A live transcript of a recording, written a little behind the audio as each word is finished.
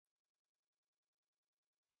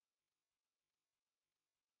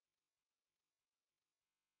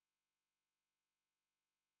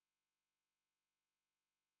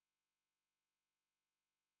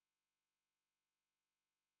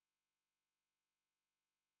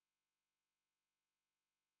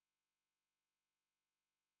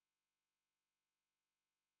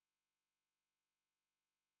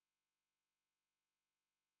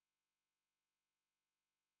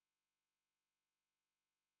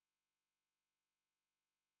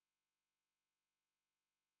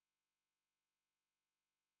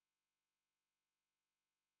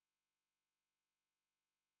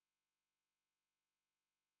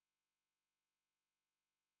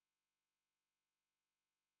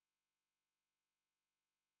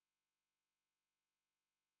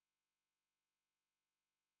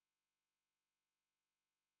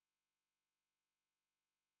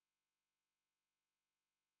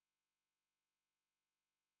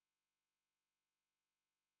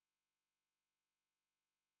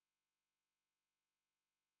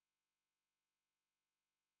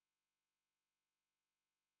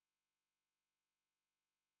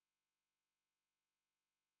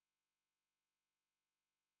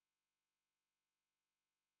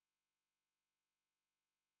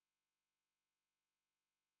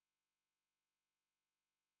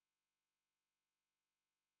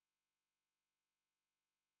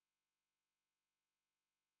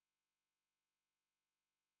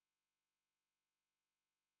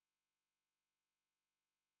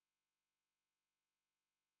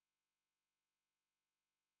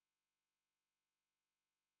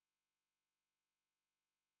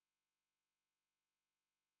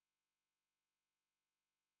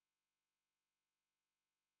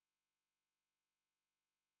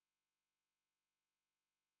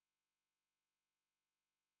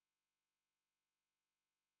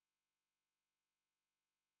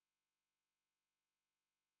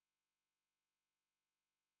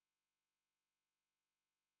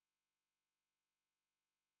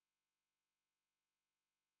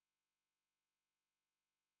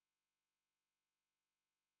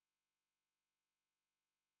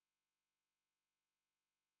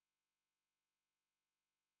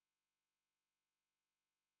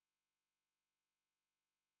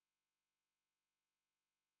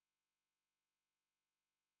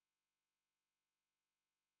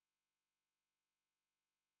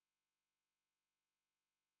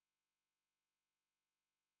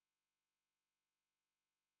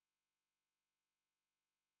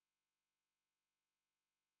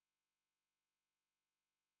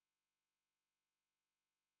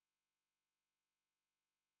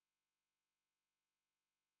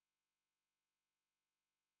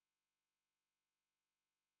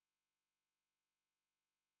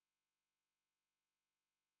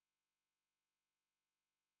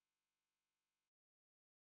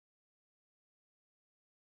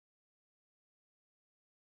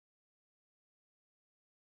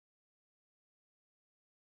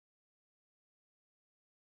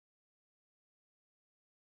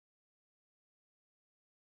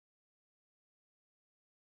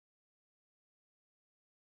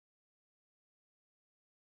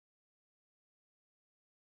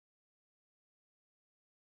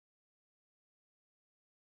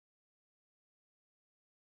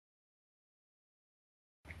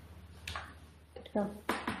So.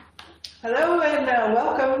 Hello and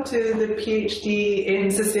welcome to the PhD in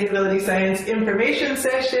Sustainability Science information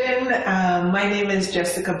session. My name is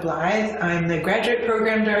Jessica Blythe. I'm the Graduate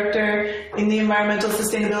Program Director in the Environmental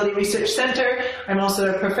Sustainability Research Center. I'm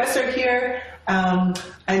also a professor here.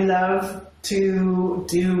 I love to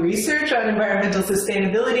do research on environmental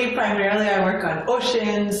sustainability. Primarily I work on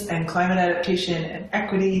oceans and climate adaptation and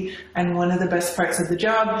equity, and one of the best parts of the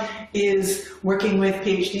job is working with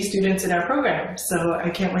PhD students in our program. So I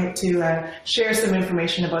can't wait to share some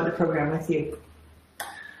information about the program with you.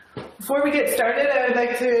 Before we get started, I would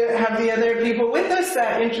like to have the other people with us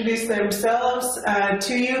introduce themselves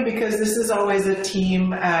to you, because this is always a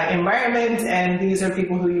team environment, and these are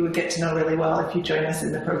people who you would get to know really well if you join us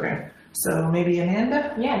in the program. So maybe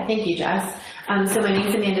Amanda? Yeah, thank you, Jess. So my name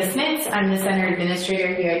is Amanda Smith. I'm the Center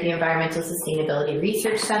Administrator here at the Environmental Sustainability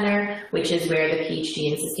Research Center, which is where the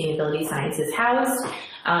PhD in Sustainability Science is housed.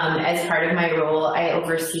 As part of my role, I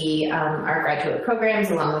oversee our graduate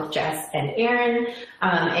programs along with Jess and Aaron.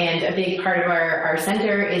 And a big part of our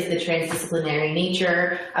center is the transdisciplinary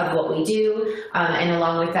nature of what we do. And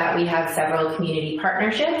along with that, we have several community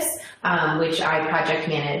partnerships, which I project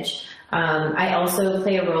manage. I also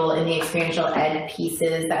play a role in the experiential ed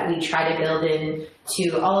pieces that we try to build in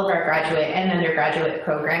to all of our graduate and undergraduate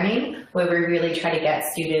programming, where we really try to get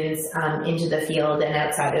students into the field and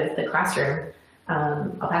outside of the classroom.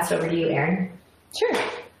 I'll pass it over to you, Erin. Sure.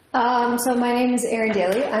 So my name is Erin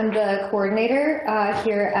Daly. I'm the coordinator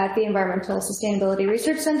here at the Environmental Sustainability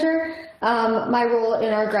Research Center. My role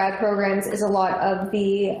in our grad programs is a lot of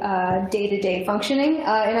the day-to-day functioning in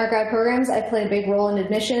our grad programs. I play a big role in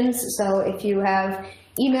admissions, so if you have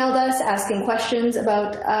emailed us asking questions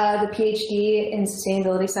about the PhD in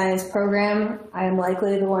Sustainability Science program, I am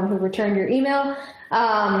likely the one who returned your email.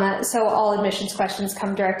 So all admissions questions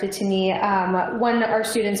come directed to me. When our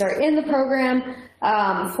students are in the program,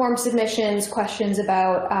 form submissions, questions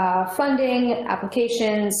about funding,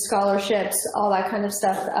 applications, scholarships, all that kind of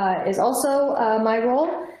stuff is also my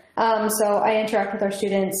role. So I interact with our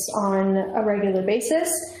students on a regular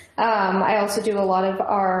basis. I also do a lot of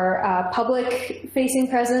our public-facing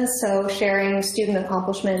presence, so sharing student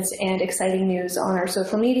accomplishments and exciting news on our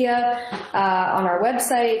social media, on our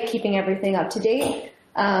website, keeping everything up to date.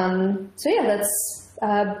 So yeah, that's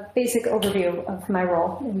a basic overview of my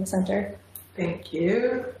role in the center. Thank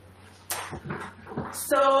you.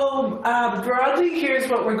 So broadly, here's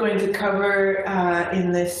what we're going to cover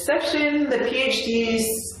in this session. The PhDs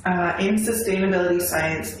in Sustainability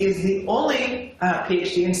Science is the only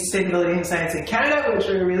PhD in Sustainability and Science in Canada, which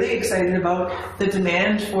we're really excited about. The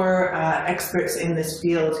demand for experts in this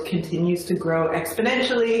field continues to grow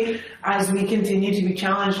exponentially as we continue to be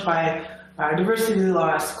challenged by biodiversity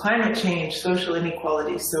loss, climate change, social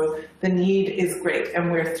inequality. So the need is great,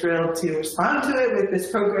 and we're thrilled to respond to it with this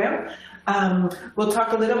program. We'll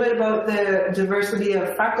talk a little bit about the diversity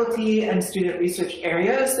of faculty and student research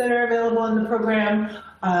areas that are available in the program,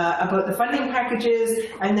 about the funding packages,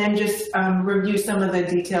 and then just review some of the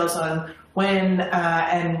details on when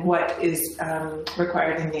and what is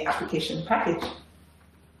required in the application package.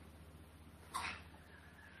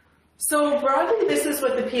 So broadly, this is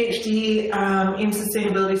what the PhD in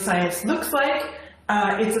Sustainability Science looks like.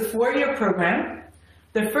 It's a 4-year program.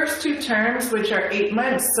 The first 2 terms, which are 8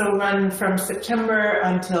 months, so run from September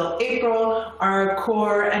until April, are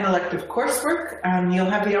core and elective coursework. You'll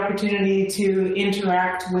have the opportunity to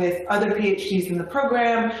interact with other PhDs in the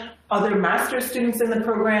program, other master's students in the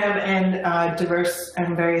program, and diverse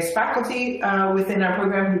and various faculty within our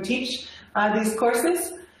program who teach these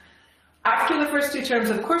courses. After the first 2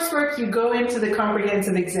 terms of coursework, you go into the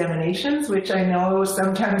comprehensive examinations, which I know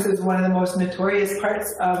sometimes is one of the most notorious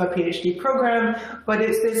parts of a PhD program, but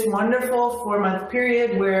it's this wonderful 4-month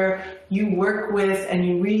period where you work with and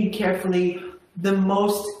you read carefully the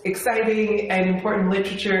most exciting and important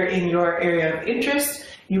literature in your area of interest.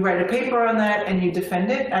 You write a paper on that and you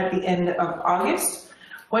defend it at the end of August.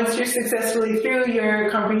 Once you're successfully through your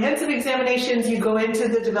comprehensive examinations, you go into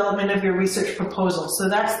the development of your research proposal. So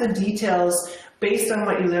that's the details based on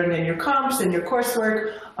what you learned in your comps and your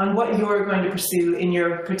coursework on what you're going to pursue in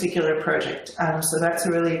your particular project. So that's a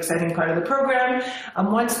really exciting part of the program.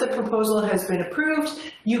 Once the proposal has been approved,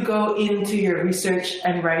 you go into your research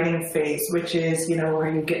and writing phase, which is, where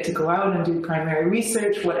you get to go out and do primary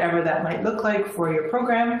research, whatever that might look like for your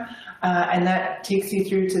program. And that takes you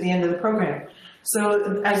through to the end of the program.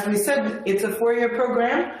 So as we said, it's a 4-year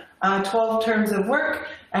program, 12 terms of work,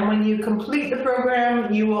 and when you complete the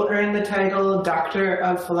program, you will earn the title Doctor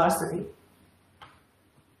of Philosophy.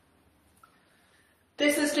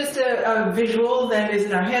 This is just a visual that is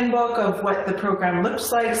in our handbook of what the program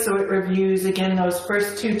looks like. So it reviews, again, those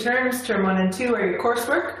first 2 terms, term 1 and 2 are your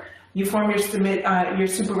coursework. You form your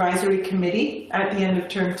supervisory committee at the end of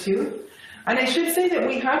term 2. And I should say that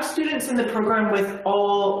we have students in the program with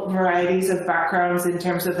all varieties of backgrounds in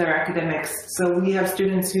terms of their academics. So we have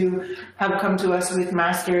students who have come to us with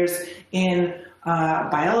masters in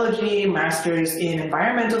biology, masters in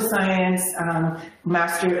environmental science,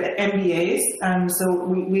 MBAs. So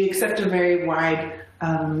we accept a very wide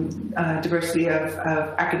diversity of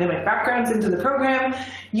academic backgrounds into the program.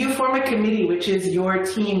 You form a committee, which is your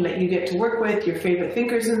team that you get to work with, your favorite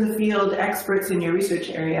thinkers in the field, experts in your research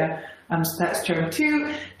area. So that's term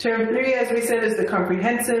 2. Term 3, as we said, is the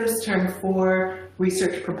comprehensives. Term 4,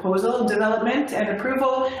 research proposal development and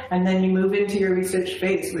approval. And then you move into your research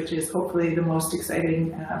phase, which is hopefully the most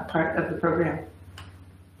exciting part of the program.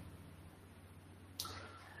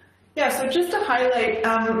 Yeah, so just to highlight,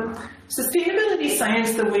 sustainability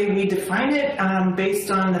science, the way we define it,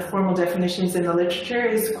 based on the formal definitions in the literature,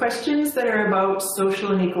 is questions that are about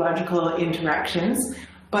social and ecological interactions.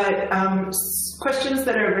 But questions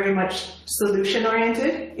that are very much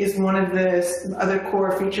solution-oriented is one of the other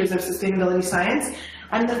core features of sustainability science.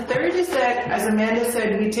 And the third is that, as Amanda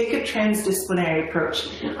said, we take a transdisciplinary approach.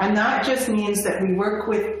 And that just means that we work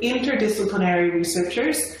with interdisciplinary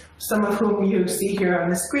researchers, some of whom you see here on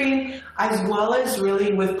the screen, as well as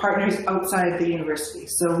really with partners outside the university.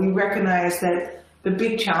 So we recognize that the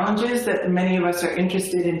big challenges that many of us are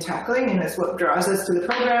interested in tackling, and that's what draws us to the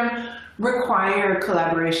program, require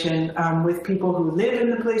collaboration with people who live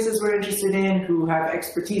in the places we're interested in, who have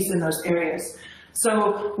expertise in those areas.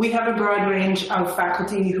 So we have a broad range of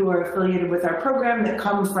faculty who are affiliated with our program that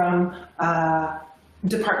come from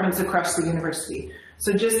departments across the university.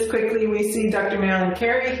 So just quickly, we see Dr. Marilyn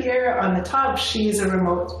Carey here on the top. She's a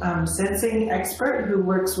remote sensing expert who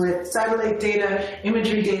works with satellite data,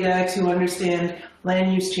 imagery data to understand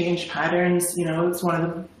land use change patterns. You know, it's one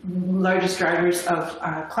of the largest drivers of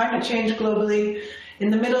climate change globally. In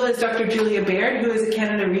the middle is Dr. Julia Baird, who is a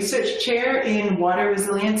Canada Research Chair in Water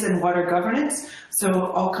Resilience and Water Governance.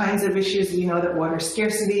 So all kinds of issues, we know that water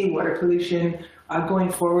scarcity, water pollution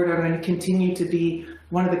going forward are going to continue to be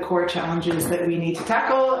one of the core challenges that we need to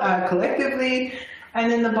tackle collectively.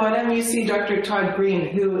 And in the bottom, you see Dr. Todd Green,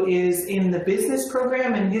 who is in the business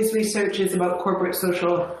program, and his research is about corporate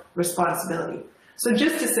social responsibility. So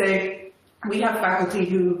just to say, we have faculty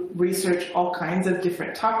who research all kinds of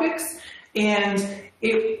different topics, and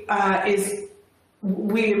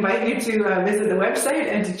we invite you to visit the website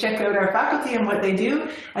and to check out our faculty and what they do.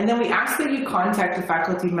 And then we ask that you contact a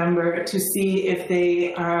faculty member to see if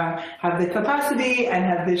they have the capacity and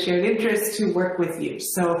have the shared interest to work with you.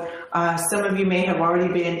 So some of you may have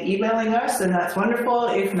already been emailing us, and that's wonderful.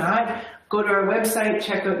 If not, go to our website,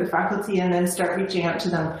 check out the faculty, and then start reaching out to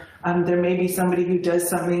them. There may be somebody who does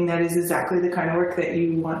something that is exactly the kind of work that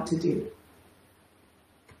you want to do.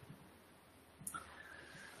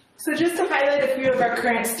 So just to highlight a few of our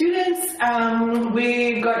current students,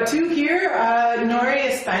 we've got 2 here. Nori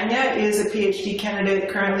Espana is a PhD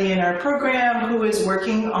candidate currently in our program who is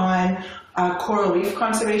working on coral reef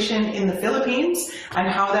conservation in the Philippines and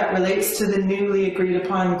how that relates to the newly agreed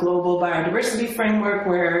upon global biodiversity framework,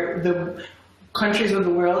 where the countries of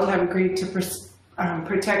the world have agreed to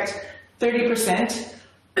protect 30%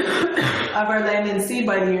 of our land and sea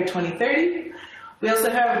by the year 2030. We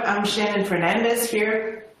also have Shannon Fernandez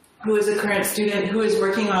here, who is a current student who is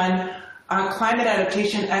working on climate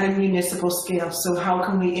adaptation at a municipal scale. So how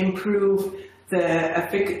can we improve the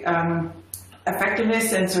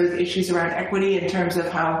effectiveness and sort of issues around equity in terms of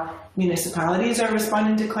how municipalities are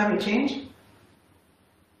responding to climate change?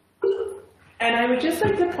 And I would just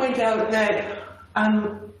like to point out that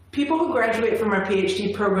people who graduate from our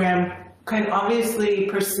PhD program can obviously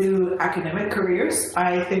pursue academic careers.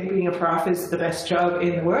 I think being a prof is the best job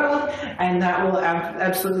in the world, and that will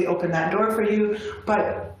absolutely open that door for you.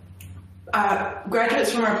 But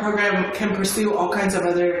graduates from our program can pursue all kinds of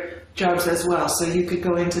other jobs as well. So you could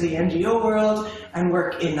go into the NGO world and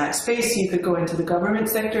work in that space. You could go into the government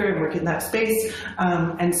sector and work in that space.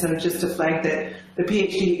 And so just to flag that the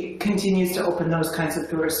PhD continues to open those kinds of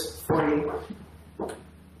doors for you.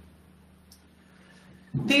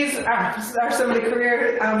 These are some of the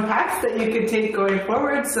career paths that you could take going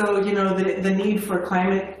forward. So, you know, the need for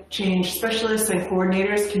climate change specialists and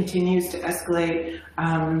coordinators continues to escalate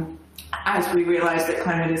as we realize that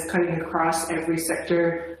climate is cutting across every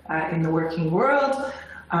sector in the working world.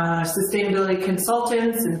 Sustainability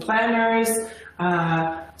consultants and planners,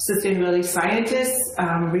 sustainability scientists,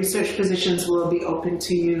 research positions will be open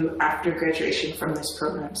to you after graduation from this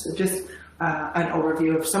program. So just an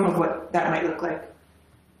overview of some of what that might look like.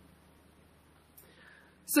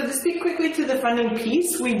 So to speak quickly to the funding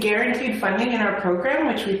piece, we guaranteed funding in our program,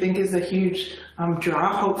 which we think is a huge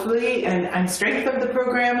draw, hopefully, and strength of the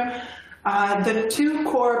program. The two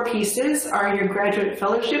core pieces are your graduate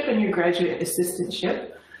fellowship and your graduate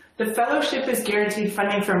assistantship. The fellowship is guaranteed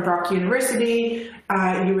funding from Brock University.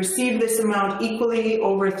 You receive this amount equally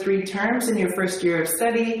over 3 terms in your first year of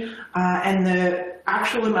study, and the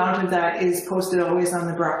actual amount of that is posted always on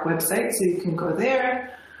the Brock website, so you can go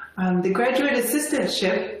there. The graduate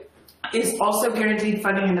assistantship is also guaranteed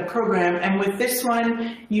funding in the program, and with this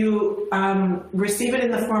one, you receive it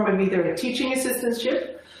in the form of either a teaching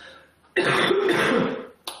assistantship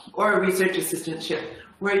or a research assistantship,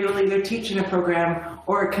 where you'll either teach in a program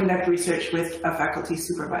or conduct research with a faculty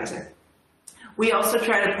supervisor. We also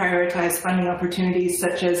try to prioritize funding opportunities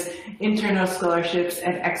such as internal scholarships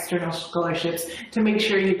and external scholarships to make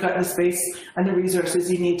sure you've got the space and the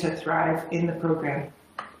resources you need to thrive in the program.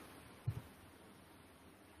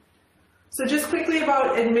 So just quickly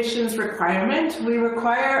about admissions requirement, we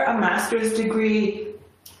require a master's degree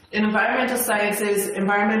in environmental sciences,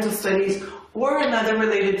 environmental studies, or another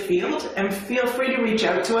related field, and feel free to reach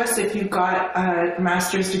out to us if you've got a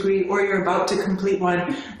master's degree or you're about to complete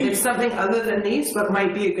one. It's something other than these, but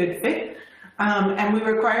might be a good fit. And we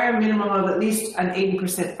require a minimum of at least an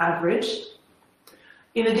 80% average.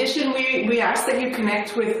 In addition, we ask that you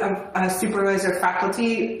connect with a supervisor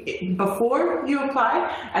faculty before you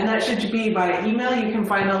apply, and that should be by email. You can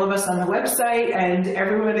find all of us on the website, and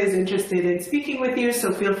everyone is interested in speaking with you,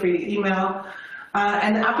 so feel free to email.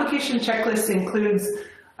 And the application checklist includes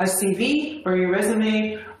a CV or your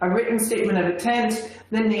resume, a written statement of intent,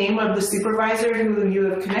 the name of the supervisor who you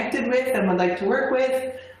have connected with and would like to work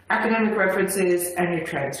with, academic references, and your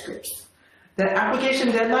transcripts. The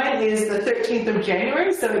application deadline is the 13th of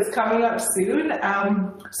January, so it's coming up soon.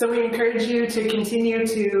 So we encourage you to continue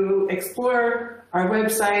to explore our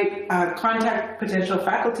website, contact potential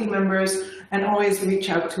faculty members, and always reach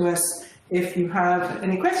out to us if you have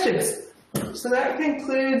any questions. So that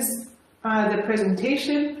concludes the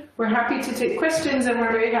presentation. We're happy to take questions, and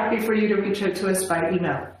we're very happy for you to reach out to us by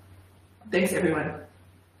email. Thanks, everyone.